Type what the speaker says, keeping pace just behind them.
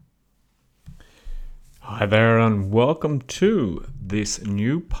Hi there, and welcome to this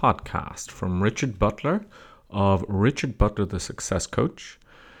new podcast from Richard Butler of Richard Butler, the Success Coach,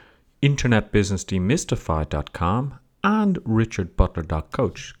 internetbusinessdemystified.com, and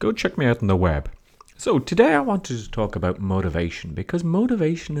richardbutler.coach. Go check me out on the web. So today I wanted to talk about motivation, because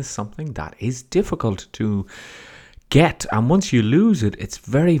motivation is something that is difficult to get, and once you lose it, it's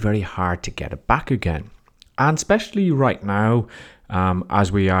very, very hard to get it back again. And especially right now,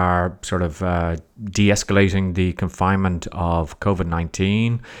 as we are sort of de-escalating the confinement of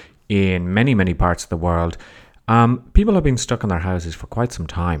COVID-19 in many, many parts of the world, people have been stuck in their houses for quite some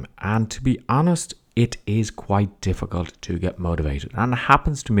time. And to be honest, it is quite difficult to get motivated. And it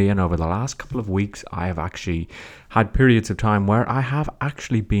happens to me, and over the last couple of weeks, I have actually had periods of time where I have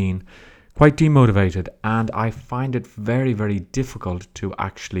actually been quite demotivated, and I find it very, very difficult to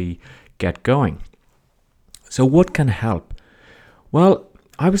actually get going. So what can help? Well,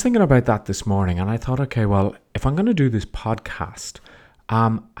 I was thinking about that this morning, and I thought, okay, well, if I'm going to do this podcast,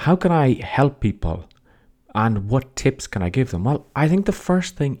 how can I help people, and what tips can I give them? Well, I think the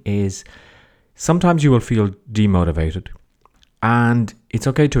first thing is sometimes you will feel demotivated, and it's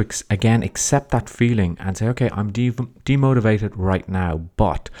okay to again accept that feeling and say, okay, I'm demotivated right now,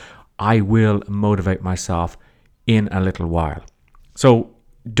 but I will motivate myself in a little while. So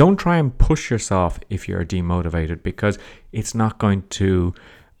don't try and push yourself if you're demotivated, because it's not going to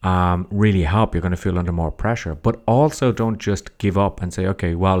really help. You're going to feel under more pressure. But also don't just give up and say,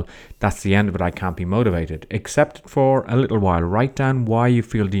 okay, well, that's the end of it. I can't be motivated. Accept it for a little while. Write down why you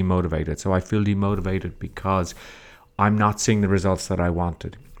feel demotivated. So I feel demotivated because I'm not seeing the results that I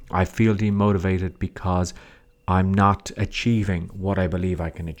wanted. I feel demotivated because I'm not achieving what I believe I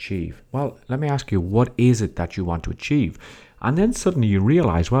can achieve. Well, let me ask you, what is it that you want to achieve? And then suddenly you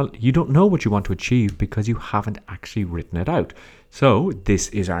realize, well, you don't know what you want to achieve because you haven't actually written it out. So this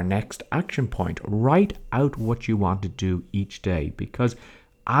is our next action point. Write out what you want to do each day, because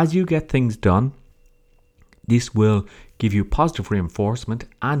as you get things done, this will give you positive reinforcement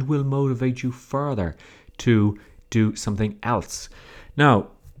and will motivate you further to do something else. Now,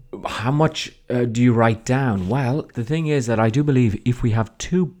 how much do you write down? Well, the thing is that I do believe if we have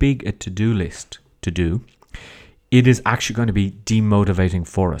too big a to-do list to do, it is actually going to be demotivating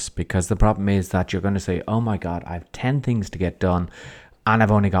for us, because the problem is that you're going to say, oh my God, I have 10 things to get done and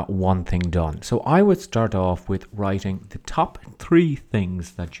I've only got one thing done. So I would start off with writing the top 3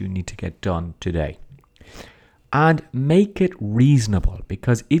 things that you need to get done today. And make it reasonable,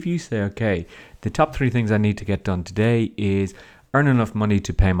 because if you say, okay, the top 3 things I need to get done today is earn enough money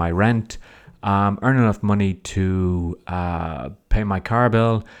to pay my rent, earn enough money to pay my car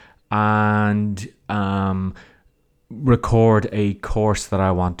bill, and record a course that I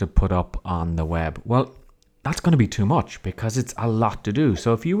want to put up on the web. Well, that's going to be too much, because it's a lot to do.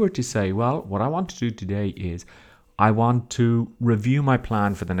 So if you were to say, well, what I want to do today is I want to review my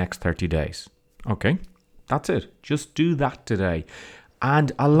plan for the next 30 days. Okay, that's it. Just do that today.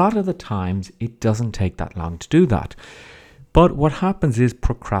 And a lot of the times it doesn't take that long to do that. But what happens is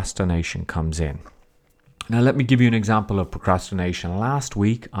procrastination comes in. Now, let me give you an example of procrastination. Last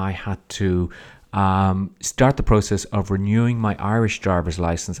week, I had to start the process of renewing my Irish driver's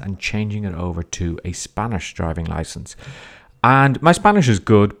license and changing it over to a Spanish driving license. And my Spanish is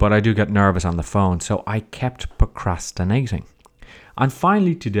good, but I do get nervous on the phone, so I kept procrastinating. And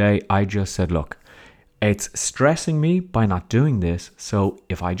finally today, I just said, look, it's stressing me by not doing this, so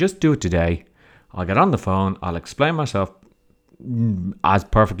if I just do it today, I'll get on the phone, I'll explain myself as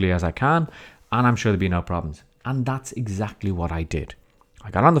perfectly as I can, and I'm sure there'll be no problems. And that's exactly what I did. I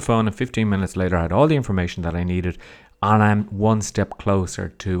got on the phone, and 15 minutes later I had all the information that I needed, and I'm one step closer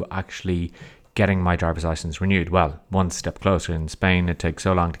to actually getting my driver's license renewed. Well, one step closer. In Spain, it takes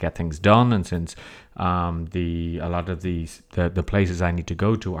so long to get things done, and since a lot of the places I need to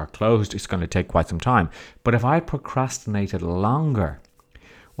go to are closed, it's going to take quite some time. But if I procrastinated longer,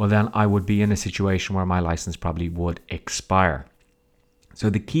 well, then I would be in a situation where my license probably would expire.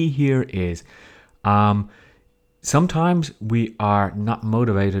 So the key here is sometimes we are not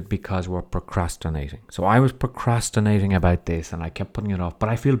motivated because we're procrastinating. So I was procrastinating about this and I kept putting it off, but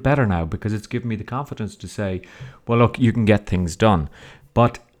I feel better now because it's given me the confidence to say, well, look, you can get things done.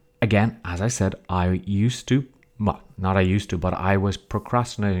 But again, as I said, I was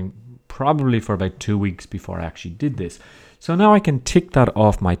procrastinating probably for about 2 weeks before I actually did this. So now I can tick that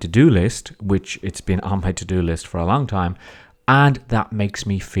off my to-do list, which it's been on my to-do list for a long time. And that makes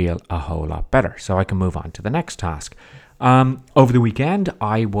me feel a whole lot better. So I can move on to the next task. Over the weekend,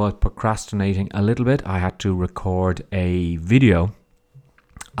 I was procrastinating a little bit. I had to record a video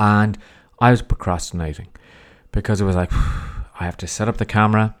and I was procrastinating because it was like, I have to set up the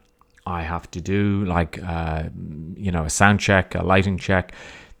camera. I have to do like, a sound check, a lighting check.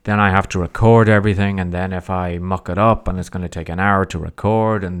 Then I have to record everything. And then if I muck it up and it's going to take an hour to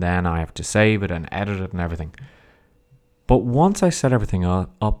record, and then I have to save it and edit it and everything. But once I set everything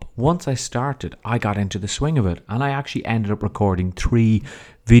up, once I started, I got into the swing of it. And I actually ended up recording 3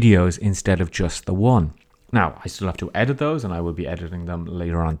 videos instead of just the one. Now, I still have to edit those, and I will be editing them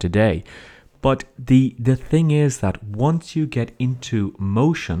later on today. But the thing is that once you get into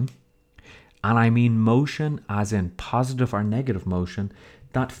motion, and I mean motion as in positive or negative motion,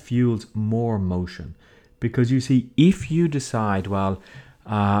 that fuels more motion. Because you see, if you decide, well,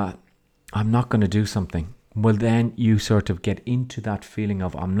 I'm not going to do something, well, then you sort of get into that feeling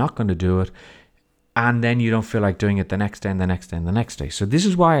of I'm not going to do it. And then you don't feel like doing it the next day and the next day and the next day. So this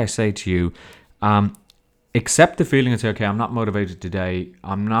is why I say to you, accept the feeling and say, okay, I'm not motivated today.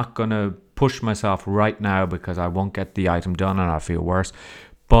 I'm not going to push myself right now because I won't get the item done and I feel worse.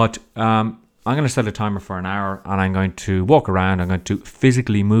 But I'm going to set a timer for an hour, and I'm going to walk around. I'm going to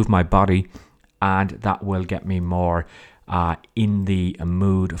physically move my body, and that will get me more in the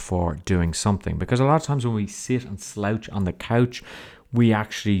mood for doing something. Because a lot of times when we sit and slouch on the couch, we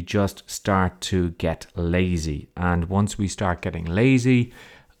actually just start to get lazy. And once we start getting lazy,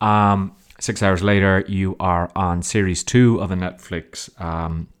 6 hours later, you are on series 2 of a Netflix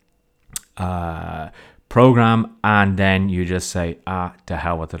program, and then you just say, to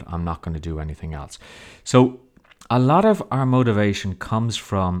hell with it, I'm not going to do anything else. So a lot of our motivation comes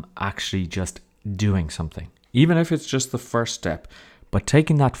from actually just doing something, even if it's just the first step. But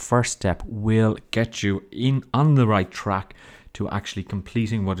taking that first step will get you in on the right track to actually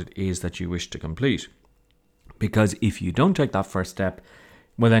completing what it is that you wish to complete. Because if you don't take that first step,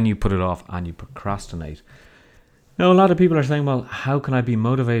 well, then you put it off and you procrastinate. Now, a lot of people are saying, well, how can I be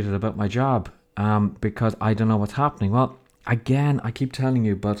motivated about my job? Because I don't know what's happening. Well, again, I keep telling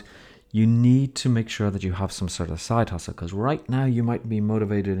you, but you need to make sure that you have some sort of side hustle. Because right now you might be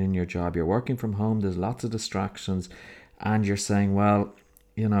motivated in your job. You're working from home. There's lots of distractions. And you're saying, well,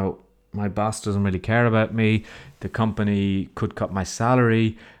 my boss doesn't really care about me. The company could cut my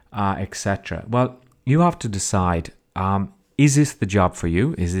salary, etc. Well, you have to decide, is this the job for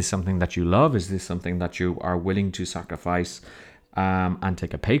you? Is this something that you love? Is this something that you are willing to sacrifice and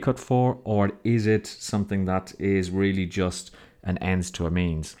take a pay cut for? Or is it something that is really just an ends to a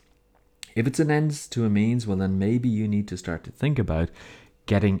means? If it's an ends to a means, well, then maybe you need to start to think about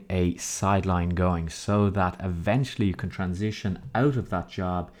getting a sideline going so that eventually you can transition out of that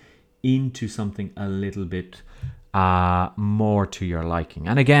job into something a little bit more to your liking.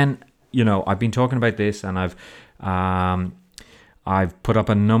 And again, I've been talking about this, and I've put up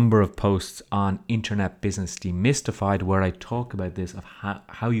a number of posts on Internet Business Demystified where I talk about this, of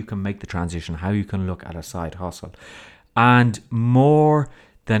how you can make the transition, how you can look at a side hustle. And more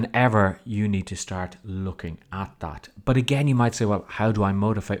than ever, you need to start looking at that. But again, you might say, well, how do I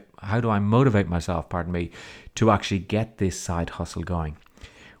motivate myself, to actually get this side hustle going?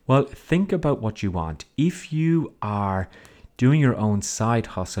 Well, think about what you want. If you are doing your own side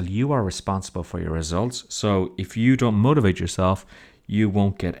hustle, you are responsible for your results. So if you don't motivate yourself, you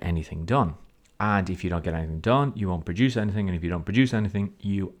won't get anything done. And if you don't get anything done, you won't produce anything. And if you don't produce anything,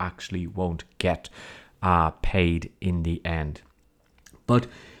 you actually won't get paid in the end. But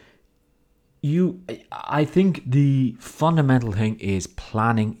I think the fundamental thing is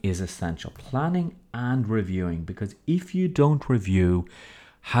planning is essential. Planning and reviewing. Because if you don't review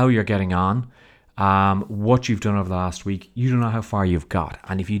how you're getting on, what you've done over the last week, you don't know how far you've got.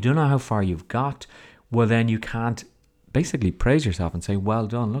 And if you don't know how far you've got, well, then you can't basically praise yourself and say, well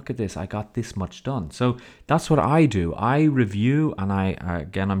done, look at this, I got this much done. So that's what I do. I review, and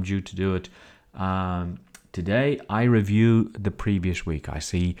I'm due to do it today. I review the previous week. I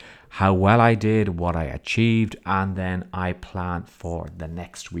see how well I did, what I achieved, and then I plan for the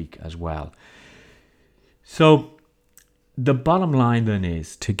next week as well. So the bottom line then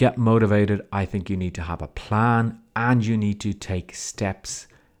is, to get motivated, I think you need to have a plan, and you need to take steps,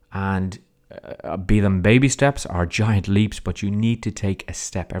 and be them baby steps or giant leaps, but you need to take a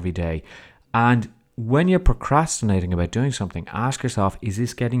step every day. And when you're procrastinating about doing something, ask yourself, is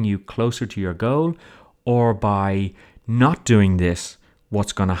this getting you closer to your goal? Or by not doing this,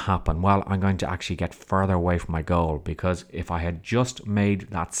 what's going to happen? Well, I'm going to actually get further away from my goal, because if I had just made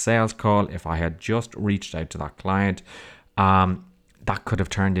that sales call, if I had just reached out to that client, that could have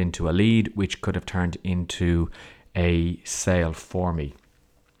turned into a lead, which could have turned into a sale for me.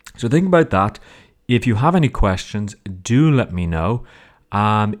 So think about that. If you have any questions, do let me know.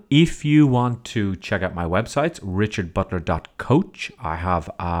 If you want to check out my website, richardbutler.coach, I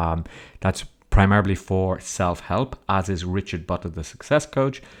have that's primarily for self-help, as is Richard Butler, the Success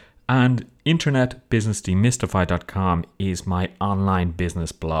Coach. And internetbusinessdemystified.com is my online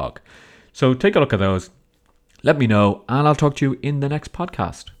business blog. So take a look at those. Let me know, and I'll talk to you in the next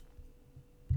podcast.